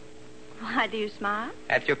do you smile?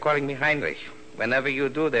 At your calling me Heinrich. Whenever you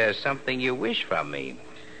do, there's something you wish from me.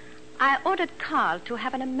 I ordered Karl to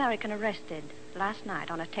have an American arrested last night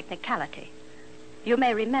on a technicality. You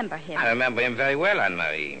may remember him. I remember him very well,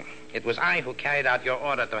 Anne-Marie. It was I who carried out your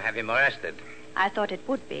order to have him arrested. I thought it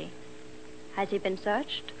would be. Has he been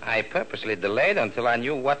searched? I purposely delayed until I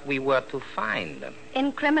knew what we were to find.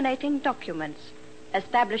 Incriminating documents,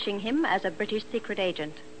 establishing him as a British secret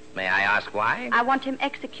agent. May I ask why? I want him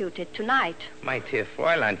executed tonight. My dear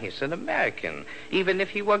Fräulein, he's an American. Even if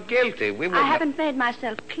he were guilty, we would... I haven't made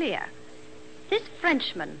myself clear. This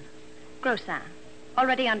Frenchman, Grossin,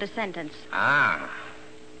 already under sentence. Ah.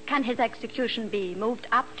 Can his execution be moved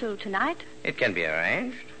up till tonight? It can be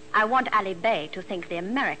arranged. I want Ali Bey to think the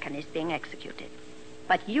American is being executed.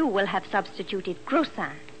 But you will have substituted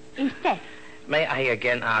Grossin instead. May I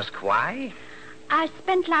again ask why? I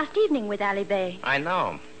spent last evening with Ali Bey. I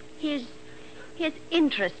know. He's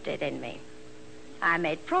interested in me. I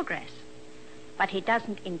made progress. But he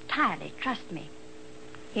doesn't entirely trust me.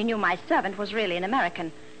 He knew my servant was really an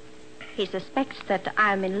American. He suspects that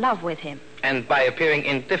I'm in love with him. And by appearing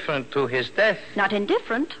indifferent to his death? Not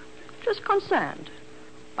indifferent, just concerned.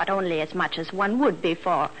 But only as much as one would be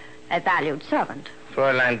for a valued servant.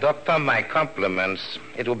 Fräulein Doctor, my compliments.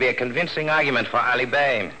 It will be a convincing argument for Ali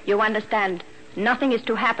Bey. You understand, nothing is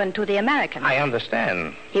to happen to the American. I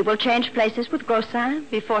understand. He will change places with Grossin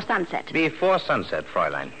before sunset. Before sunset,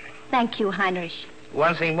 Fräulein. Thank you, Heinrich.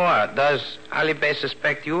 One thing more. Does Ali Bey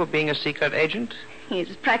suspect you of being a secret agent?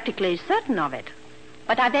 He's practically certain of it.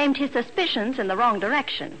 But I've aimed his suspicions in the wrong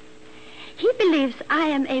direction. He believes I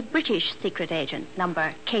am a British secret agent,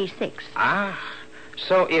 number K6. Ah,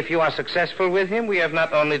 so if you are successful with him, we have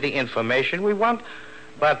not only the information we want,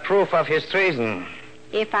 but proof of his treason.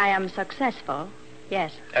 If I am successful,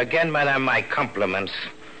 yes. Again, madame, my compliments.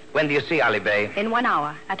 When do you see Ali Bey? In 1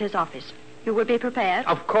 hour, at his office. You will be prepared?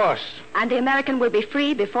 Of course. And the American will be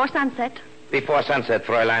free before sunset? Before sunset,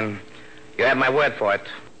 Fräulein. You have my word for it.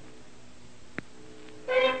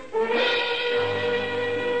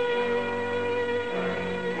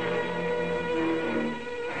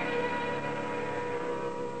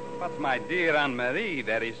 But, my dear Anne-Marie,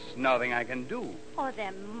 there is nothing I can do. Oh,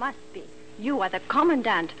 there must be. You are the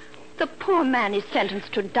commandant. The poor man is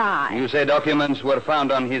sentenced to die. You say documents were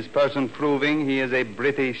found on his person proving he is a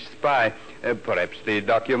British spy. Perhaps the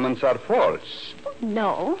documents are false.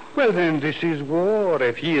 No. Well, then, this is war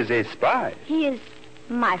if he is a spy. He is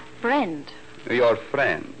my friend. Your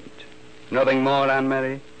friend. Nothing more,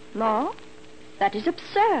 Anne-Marie? More? That is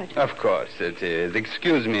absurd. Of course it is.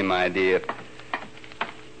 Excuse me, my dear.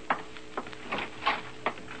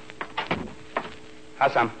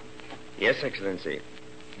 Hassan. Yes, Excellency.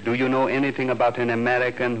 Do you know anything about an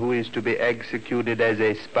American who is to be executed as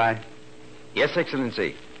a spy? Yes,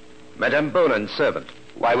 Excellency. Madame Boland's servant.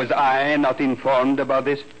 Why was I not informed about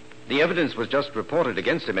this? The evidence was just reported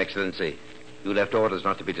against him, Excellency. You left orders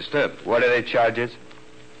not to be disturbed. What are the charges?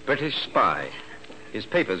 British spy. His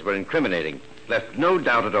papers were incriminating. Left no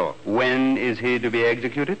doubt at all. When is he to be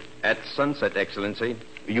executed? At sunset, Excellency.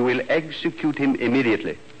 You will execute him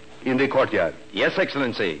immediately. In the courtyard. Yes,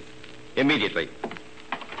 Excellency. Immediately.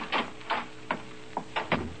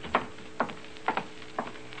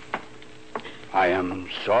 I am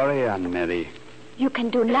sorry, Anne-Marie. You can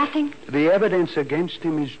do nothing? The evidence against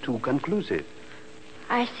him is too conclusive.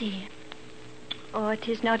 I see. Oh, it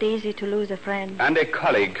is not easy to lose a friend. And a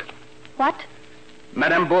colleague. What?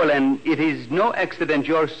 Madame Boland, it is no accident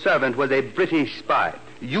your servant was a British spy.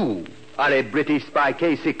 You are a British spy,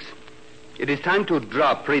 K6. It is time to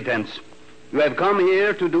drop pretense. You have come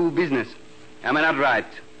here to do business. Am I not right?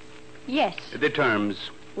 Yes. The terms.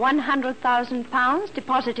 £100,000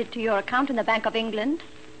 deposited to your account in the Bank of England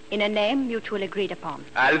in a name mutually agreed upon.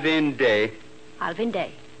 Alvin Day. Alvin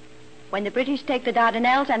Day. When the British take the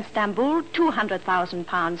Dardanelles and Stamboul,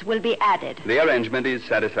 £200,000 will be added. The arrangement is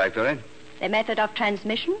satisfactory. The method of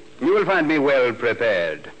transmission? You will find me well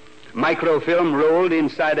prepared. Microfilm rolled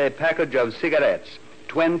inside a package of cigarettes.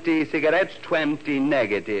 20 cigarettes, 20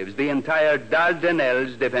 negatives. The entire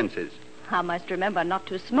Dardanelles defenses. I must remember not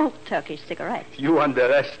to smoke Turkish cigarettes. You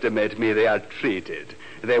underestimate me. They are treated.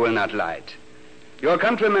 They will not light. Your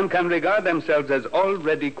countrymen can regard themselves as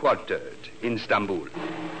already quartered in Stamboul.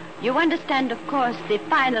 You understand, of course, the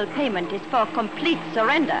final payment is for complete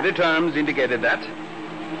surrender. The terms indicated that.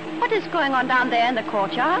 What is going on down there in the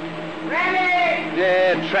courtyard? Ready!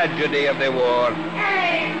 The tragedy of the war.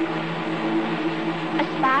 Hey! A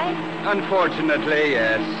spy? Unfortunately,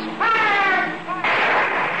 yes.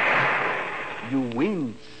 You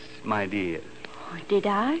wince, my dear. Oh, did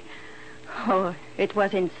I? Oh, it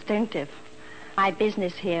was instinctive. My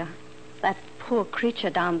business here. That poor creature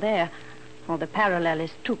down there. Oh, the parallel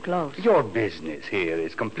is too close. Your business here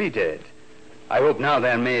is completed. I hope now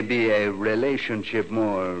there may be a relationship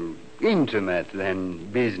more intimate than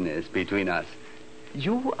business between us.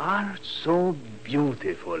 You are so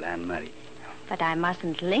beautiful, Anne-Marie. But I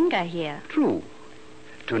mustn't linger here. True.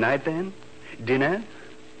 Tonight, then? Dinner?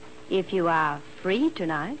 If you are free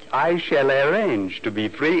tonight. I shall arrange to be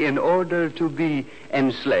free in order to be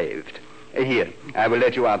enslaved. Here, I will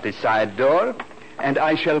let you out the side door, and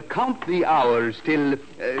I shall count the hours till,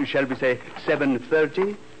 shall we say,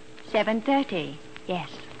 7:30? 7:30, yes.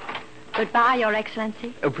 Goodbye, Your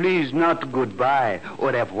Excellency. Please, not goodbye. Au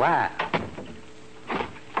revoir.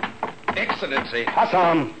 Excellency.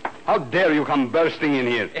 Hassan, how dare you come bursting in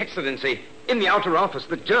here? Excellency, in the outer office,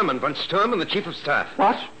 the German, von Sturm, and the Chief of Staff.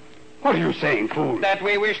 What? What are you saying, fool? That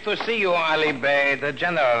we wish to see you, Ali Bey, the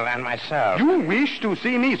general, and myself. You wish to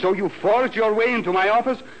see me, so you forced your way into my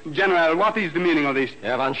office? General, what is the meaning of this?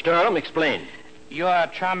 Herr von Sturm, explain. Your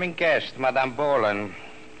charming guest, Madame Bolan.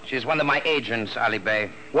 She's one of my agents, Ali Bey.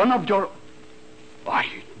 One of your... I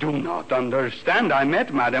do not understand. I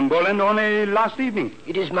met Madame Bolan only last evening.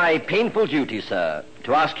 It is my painful duty, sir,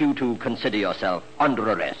 to ask you to consider yourself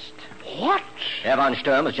under arrest. What? Herr von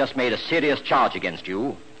Sturm has just made a serious charge against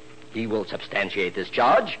you. He will substantiate this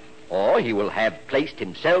charge, or he will have placed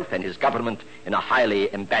himself and his government in a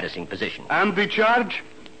highly embarrassing position. And the charge?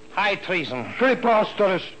 High treason.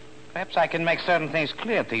 Preposterous. Perhaps I can make certain things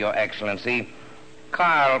clear to Your Excellency.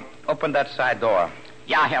 Carl, open that side door.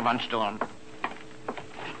 Ja, Herr von Sturm.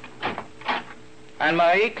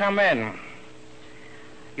 Anne-Marie, come in.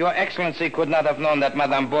 Your Excellency could not have known that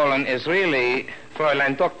Madame Bolan is really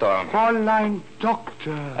Fräulein Doktor. Fräulein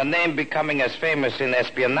Doktor. A name becoming as famous in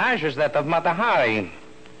espionage as that of Mata Hari.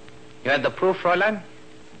 You had the proof, Fräulein?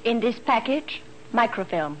 In this package,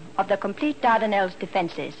 microfilm of the complete Dardanelles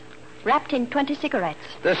defenses, wrapped in 20 cigarettes.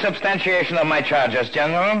 The substantiation of my charges,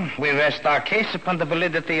 General. We rest our case upon the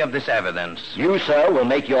validity of this evidence. You, sir, will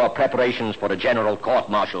make your preparations for a general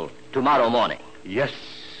court-martial tomorrow morning. Yes,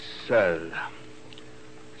 sir.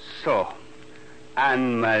 So,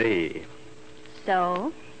 Anne-Marie.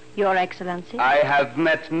 So, Your Excellency? I have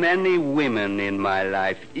met many women in my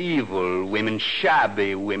life. Evil women,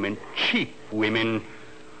 shabby women, cheap women.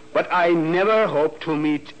 But I never hoped to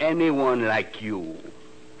meet anyone like you.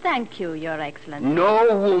 Thank you, Your Excellency.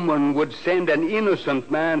 No woman would send an innocent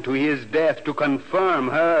man to his death to confirm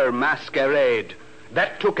her masquerade.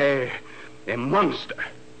 That took a monster.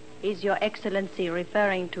 Is Your Excellency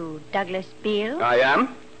referring to Douglas Beale? I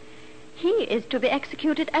am. He is to be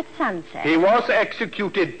executed at sunset. He was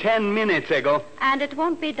executed 10 minutes ago. And it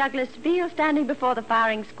won't be Douglas Beale standing before the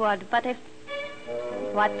firing squad, but if...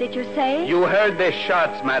 What did you say? You heard the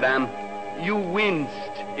shots, madame. You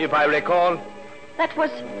winced, if I recall. That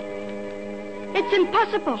was... It's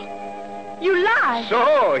impossible. You lie.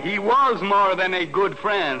 So, he was more than a good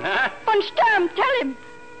friend, huh? Von Sturm, tell him.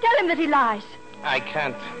 Tell him that he lies. I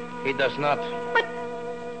can't. He does not.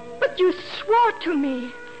 But you swore to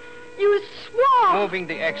me. You swore. Moving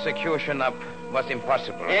the execution up was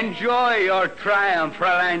impossible. Enjoy your triumph,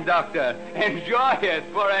 Fräulein Doctor. Enjoy it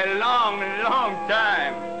for a long, long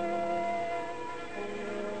time.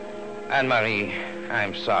 Anne-Marie,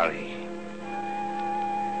 I'm sorry.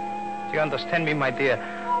 Do you understand me, my dear?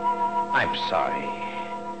 I'm sorry.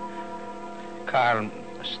 Carl,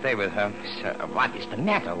 stay with her. Sir, what is the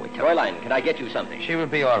matter with her? Fräulein, can I get you something? She will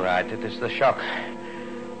be all right. It is the shock.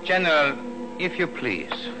 General, if you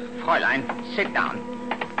please. Fräulein, sit down.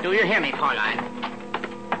 Do you hear me, Fräulein?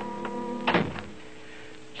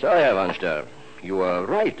 So, Herr von Sturm, you were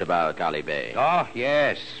right about Ali Bey. Oh,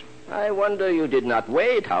 yes. I wonder you did not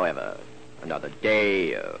wait, however, another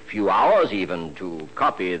day, a few hours even, to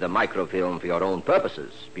copy the microfilm for your own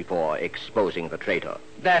purposes before exposing the traitor.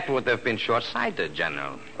 That would have been short-sighted,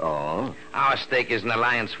 General. Oh? Our stake is an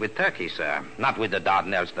alliance with Turkey, sir. Not with the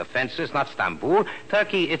Dardanelles defenses, not Stamboul,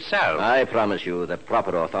 Turkey itself. I promise you that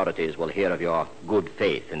proper authorities will hear of your good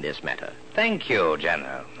faith in this matter. Thank you,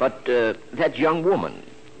 General. But that young woman,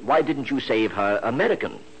 why didn't you save her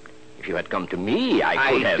American? If you had come to me,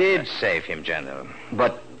 I could have... I did save him, General.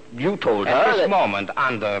 But you told her At this that... moment,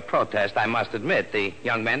 under protest, I must admit, the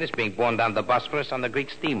young man is being borne down the Bosphorus on the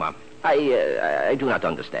Greek steamer. I do not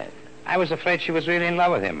understand. I was afraid she was really in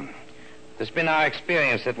love with him. It's been our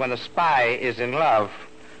experience that when a spy is in love,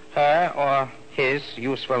 her or his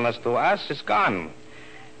usefulness to us is gone.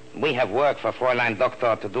 We have work for Fräulein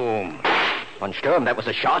Doktor to do. Von Sturm, that was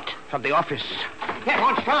a shot? From the office. Herr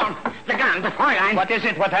von Sturm, the gun, the Fräulein. What is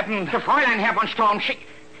it? What happened? The Fräulein, Herr von Sturm,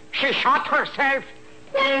 she shot herself.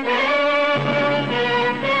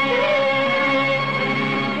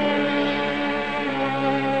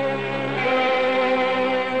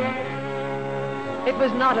 It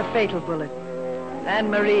was not a fatal bullet.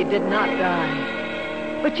 Anne-Marie did not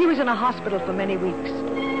die. But she was in a hospital for many weeks.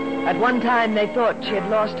 At one time, they thought she had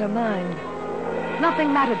lost her mind.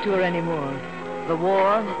 Nothing mattered to her anymore. The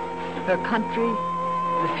war, her country,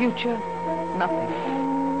 the future,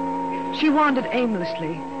 nothing. She wandered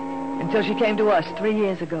aimlessly until she came to us 3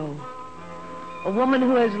 years ago. A woman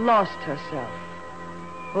who has lost herself,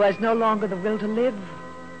 who has no longer the will to live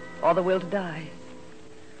or the will to die.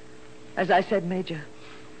 As I said, Major,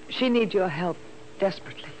 she needs your help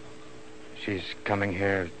desperately. She's coming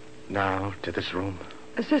here now to this room.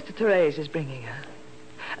 Sister Therese is bringing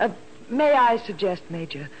her. May I suggest,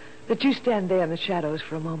 Major, that you stand there in the shadows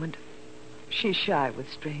for a moment? She's shy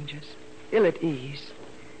with strangers, ill at ease.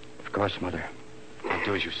 Of course, Mother. I'll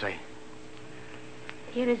do as you say.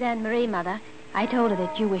 Here is Anne-Marie, Mother. I told her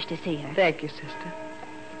that you wished to see her. Thank you, sister.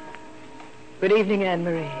 Good evening,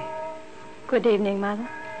 Anne-Marie. Good evening, Mother.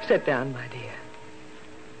 Sit down, my dear.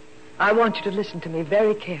 I want you to listen to me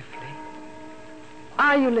very carefully.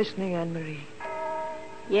 Are you listening, Anne-Marie?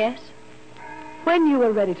 Yes? When you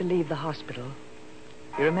were ready to leave the hospital,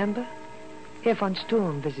 you remember? Herr von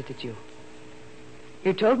Sturm visited you.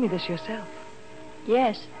 You told me this yourself.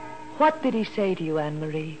 Yes. What did he say to you,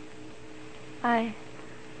 Anne-Marie? I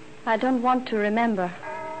don't want to remember.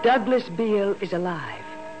 Douglas Beale is alive.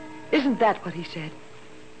 Isn't that what he said?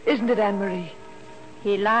 Isn't it, Anne-Marie?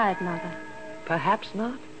 He lied, Mother. Perhaps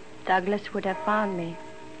not. Douglas would have found me.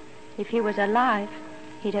 If he was alive,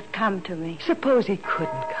 he'd have come to me. Suppose he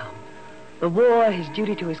couldn't come. The war, his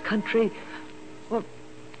duty to his country. Well,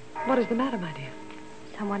 what is the matter, my dear?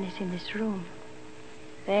 Someone is in this room.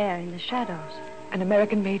 There, in the shadows. An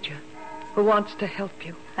American major who wants to help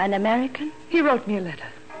you. An American? He wrote me a letter.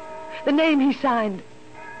 The name he signed...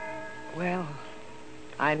 Well,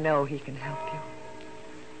 I know he can help you.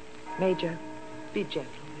 Major, be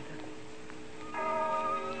gentle with her.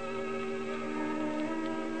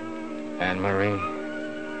 Anne-Marie.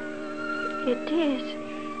 It is.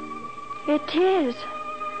 It is.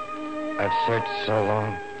 I've searched so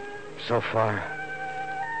long, so far.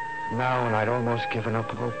 Now, and I'd almost given up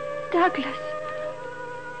hope. Douglas.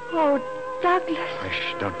 Oh, Douglas.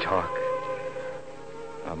 Shh, don't talk.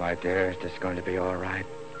 Oh, my dear, is this going to be all right?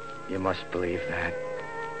 You must believe that.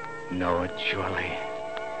 Know it, surely.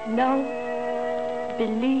 No.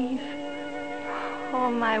 Believe.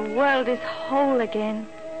 Oh, my world is whole again.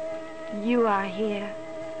 You are here.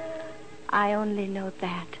 I only know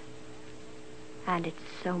that. And it's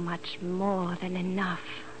so much more than enough.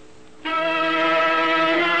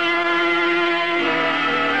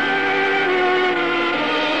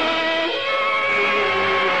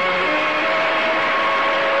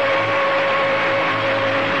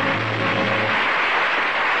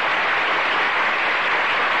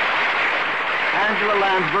 Angela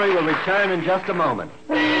Lansbury will return in just a moment.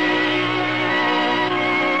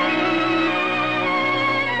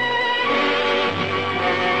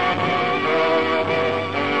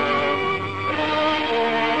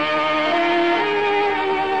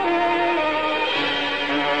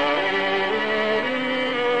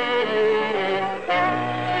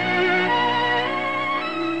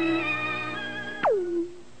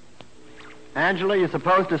 Angela, you're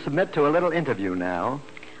supposed to submit to a little interview now.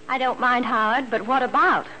 I don't mind, Howard, but what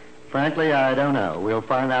about? Frankly, I don't know. We'll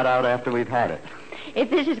find that out after we've had it. If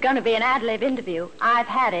this is going to be an ad-lib interview, I've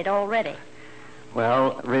had it already.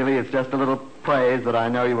 Well, really, it's just a little praise that I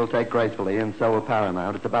know you will take gracefully, and so will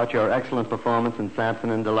Paramount. It's about your excellent performance in Samson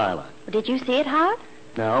and Delilah. Did you see it, Howard?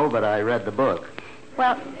 No, but I read the book.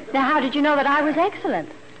 Well, now how did you know that I was excellent?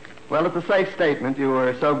 Well, it's a safe statement. You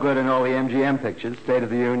were so good in all the MGM pictures, State of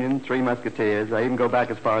the Union, Three Musketeers. I even go back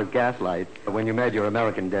as far as Gaslight, when you made your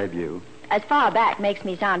American debut. As far back makes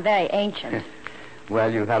me sound very ancient. Well,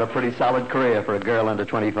 you've had a pretty solid career for a girl under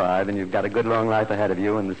 25, and you've got a good long life ahead of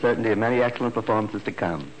you and the certainty of many excellent performances to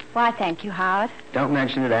come. Why, thank you, Howard. Don't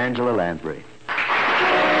mention it, Angela Lansbury.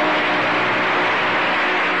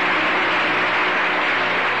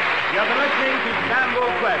 You've been listening to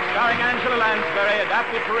Stamboul Quest, starring Angela Lansbury,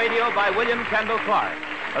 adapted for radio by William Kendall Clark.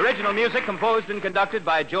 Original music composed and conducted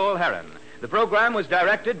by Joel Herron. The program was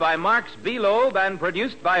directed by Marks B. Loeb and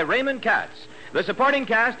produced by Raymond Katz. The supporting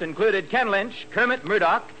cast included Ken Lynch, Kermit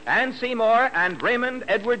Murdoch, Ann Seymour, and Raymond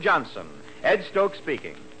Edward Johnson. Ed Stokes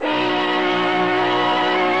speaking.